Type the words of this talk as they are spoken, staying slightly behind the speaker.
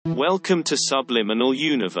Welcome to Subliminal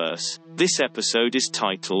Universe. This episode is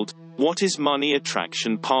titled, What is Money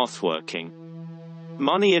Attraction Pathworking?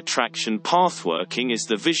 Money attraction pathworking is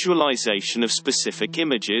the visualization of specific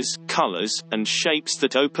images, colors, and shapes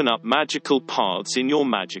that open up magical paths in your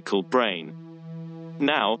magical brain.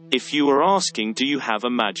 Now, if you are asking, do you have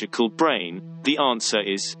a magical brain? The answer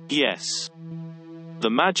is yes. The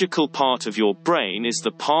magical part of your brain is the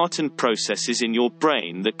part and processes in your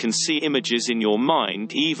brain that can see images in your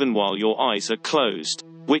mind even while your eyes are closed,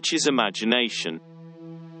 which is imagination.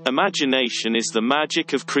 Imagination is the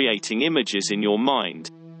magic of creating images in your mind.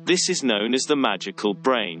 This is known as the magical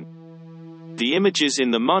brain. The images in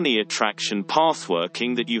the money attraction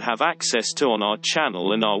pathworking that you have access to on our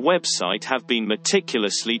channel and our website have been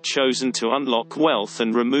meticulously chosen to unlock wealth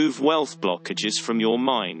and remove wealth blockages from your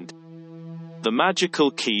mind. The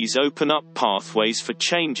magical keys open up pathways for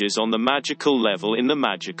changes on the magical level in the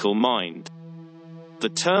magical mind. The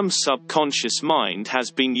term subconscious mind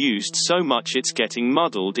has been used so much it's getting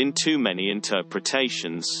muddled in too many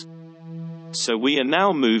interpretations. So we are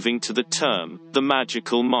now moving to the term, the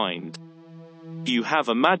magical mind. You have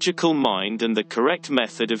a magical mind, and the correct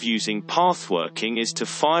method of using pathworking is to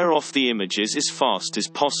fire off the images as fast as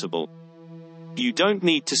possible. You don't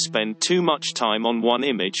need to spend too much time on one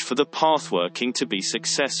image for the pathworking to be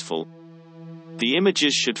successful. The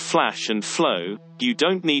images should flash and flow. You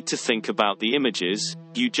don't need to think about the images,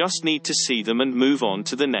 you just need to see them and move on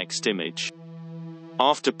to the next image.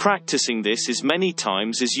 After practicing this as many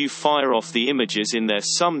times as you fire off the images in their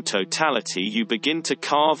sum totality, you begin to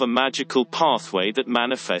carve a magical pathway that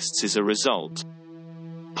manifests as a result.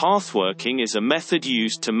 Pathworking is a method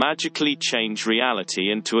used to magically change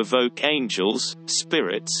reality and to evoke angels,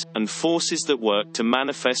 spirits, and forces that work to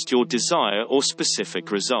manifest your desire or specific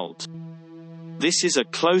result. This is a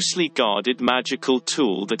closely guarded magical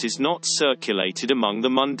tool that is not circulated among the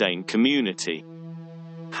mundane community.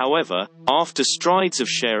 However, after strides of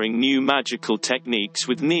sharing new magical techniques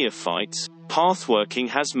with neophytes, pathworking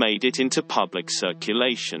has made it into public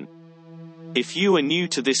circulation. If you are new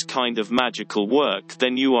to this kind of magical work,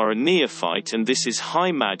 then you are a neophyte, and this is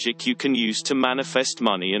high magic you can use to manifest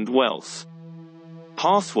money and wealth.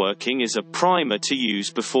 Pathworking is a primer to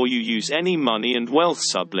use before you use any money and wealth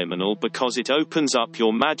subliminal, because it opens up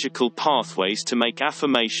your magical pathways to make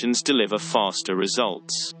affirmations deliver faster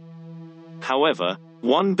results. However,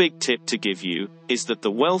 one big tip to give you is that the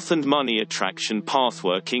wealth and money attraction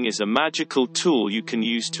pathworking is a magical tool you can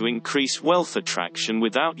use to increase wealth attraction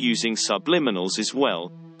without using subliminals as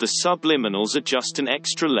well. The subliminals are just an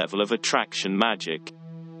extra level of attraction magic.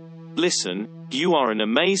 Listen, you are an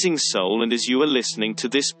amazing soul, and as you are listening to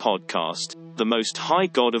this podcast, the Most High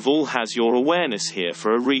God of all has your awareness here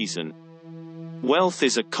for a reason. Wealth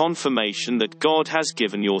is a confirmation that God has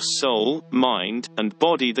given your soul, mind, and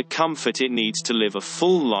body the comfort it needs to live a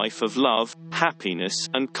full life of love, happiness,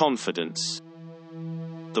 and confidence.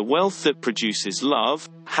 The wealth that produces love,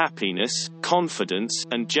 happiness, confidence,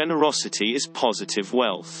 and generosity is positive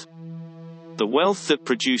wealth. The wealth that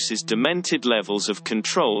produces demented levels of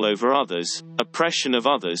control over others, oppression of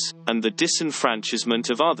others, and the disenfranchisement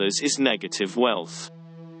of others is negative wealth.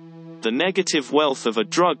 The negative wealth of a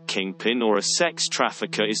drug kingpin or a sex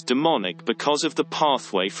trafficker is demonic because of the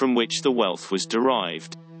pathway from which the wealth was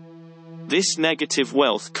derived. This negative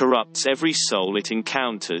wealth corrupts every soul it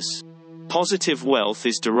encounters. Positive wealth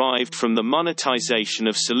is derived from the monetization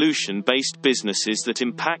of solution-based businesses that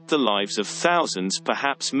impact the lives of thousands,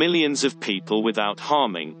 perhaps millions of people without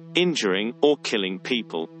harming, injuring, or killing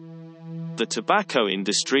people. The tobacco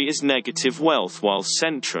industry is negative wealth, while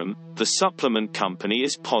Centrum, the supplement company,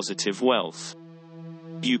 is positive wealth.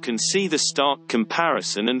 You can see the stark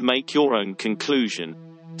comparison and make your own conclusion.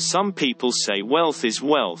 Some people say wealth is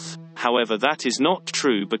wealth, however that is not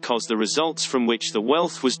true, because the results from which the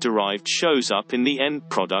wealth was derived shows up in the end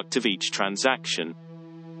product of each transaction.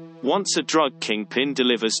 Once a drug kingpin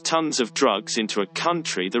delivers tons of drugs into a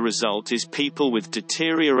country, the result is people with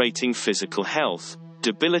deteriorating physical health,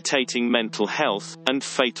 debilitating mental health, and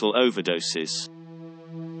fatal overdoses.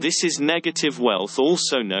 This is negative wealth,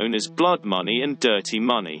 also known as blood money and dirty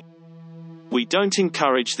money. We don't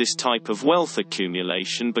encourage this type of wealth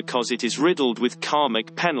accumulation because it is riddled with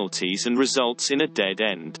karmic penalties and results in a dead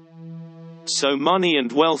end. So money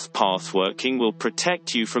and wealth pathworking will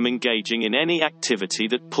protect you from engaging in any activity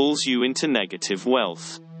that pulls you into negative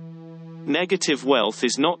wealth. Negative wealth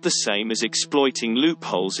is not the same as exploiting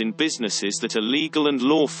loopholes in businesses that are legal and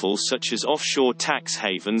lawful, such as offshore tax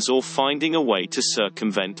havens or finding a way to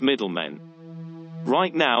circumvent middlemen.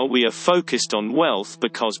 Right now we are focused on wealth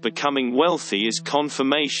because becoming wealthy is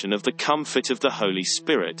confirmation of the comfort of the Holy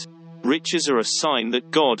Spirit. Riches are a sign that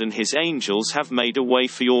God and His angels have made a way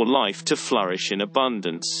for your life to flourish in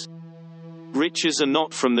abundance. Riches are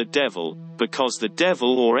not from the devil, because the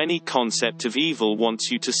devil or any concept of evil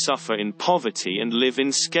wants you to suffer in poverty and live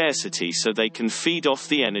in scarcity so they can feed off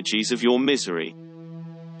the energies of your misery.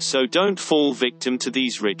 So don't fall victim to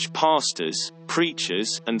these rich pastors,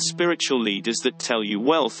 preachers, and spiritual leaders that tell you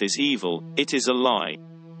wealth is evil. It is a lie.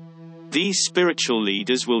 These spiritual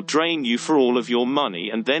leaders will drain you for all of your money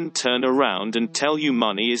and then turn around and tell you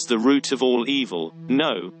money is the root of all evil.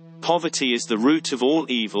 No, poverty is the root of all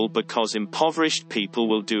evil, because impoverished people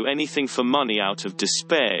will do anything for money out of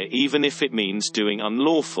despair, even if it means doing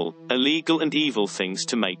unlawful, illegal and evil things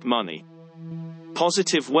to make money.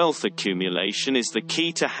 Positive wealth accumulation is the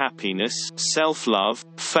key to happiness, self-love,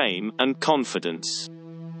 fame, and confidence.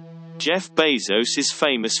 Jeff Bezos is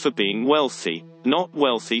famous for being wealthy, not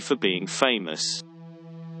wealthy for being famous.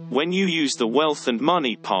 When you use the wealth and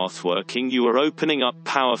money path working, you are opening up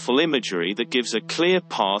powerful imagery that gives a clear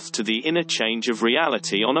path to the inner change of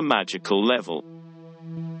reality on a magical level.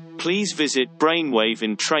 Please visit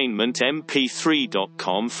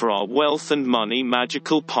brainwaveentrainmentmp3.com for our wealth and money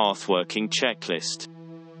magical pathworking checklist.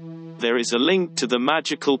 There is a link to the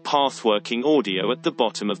magical pathworking audio at the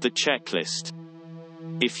bottom of the checklist.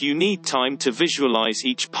 If you need time to visualize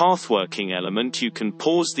each pathworking element, you can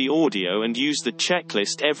pause the audio and use the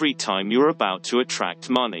checklist every time you're about to attract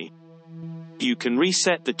money. You can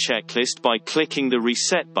reset the checklist by clicking the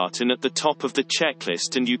reset button at the top of the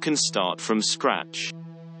checklist, and you can start from scratch.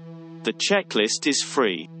 The checklist is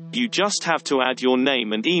free. You just have to add your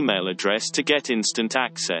name and email address to get instant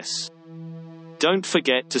access. Don't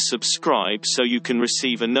forget to subscribe so you can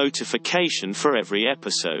receive a notification for every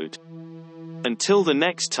episode. Until the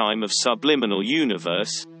next time of Subliminal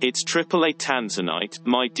Universe, it's AAA Tanzanite,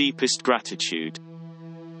 my deepest gratitude.